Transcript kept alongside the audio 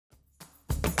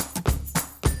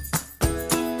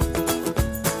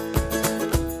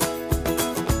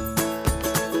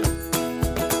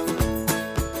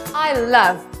I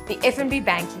love the FNB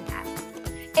Banking App.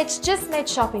 It's just made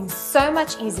shopping so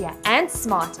much easier and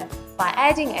smarter by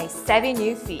adding a savvy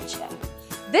new feature.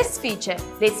 This feature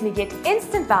lets me get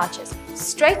instant vouchers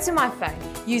straight to my phone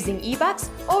using eBucks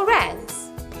or rands.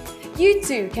 You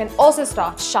too can also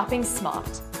start shopping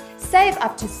smart. Save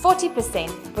up to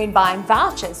 40% when buying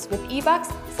vouchers with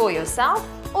eBucks for yourself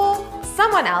or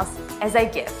someone else as a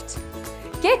gift.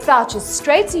 Get vouchers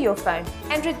straight to your phone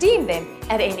and redeem them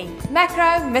at any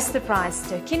Macro, Mr. Price,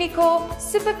 Ster-Kinekor,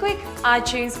 Superquick,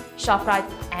 iTunes, Shoprite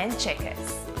and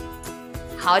Checkers.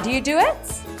 How do you do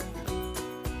it?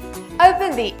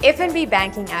 Open the FNB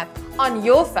Banking app on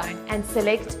your phone and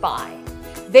select Buy.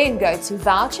 Then go to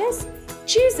Vouchers,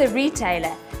 choose a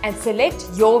retailer and select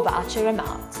your voucher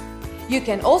amount. You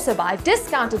can also buy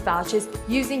discounted vouchers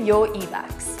using your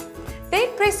eBucks.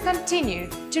 Then press Continue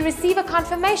to receive a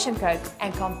confirmation code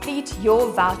and complete your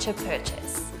voucher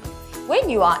purchase. When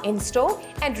you are in store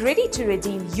and ready to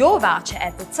redeem your voucher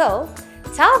at the till,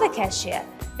 tell the cashier,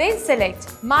 then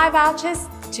select My Vouchers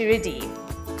to redeem.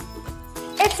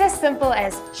 It's as simple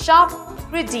as shop,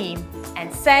 redeem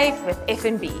and save with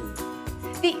FNB.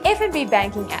 The FNB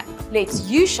Banking app lets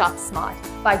you shop smart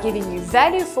by giving you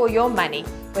value for your money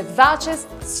with vouchers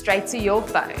straight to your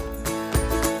phone.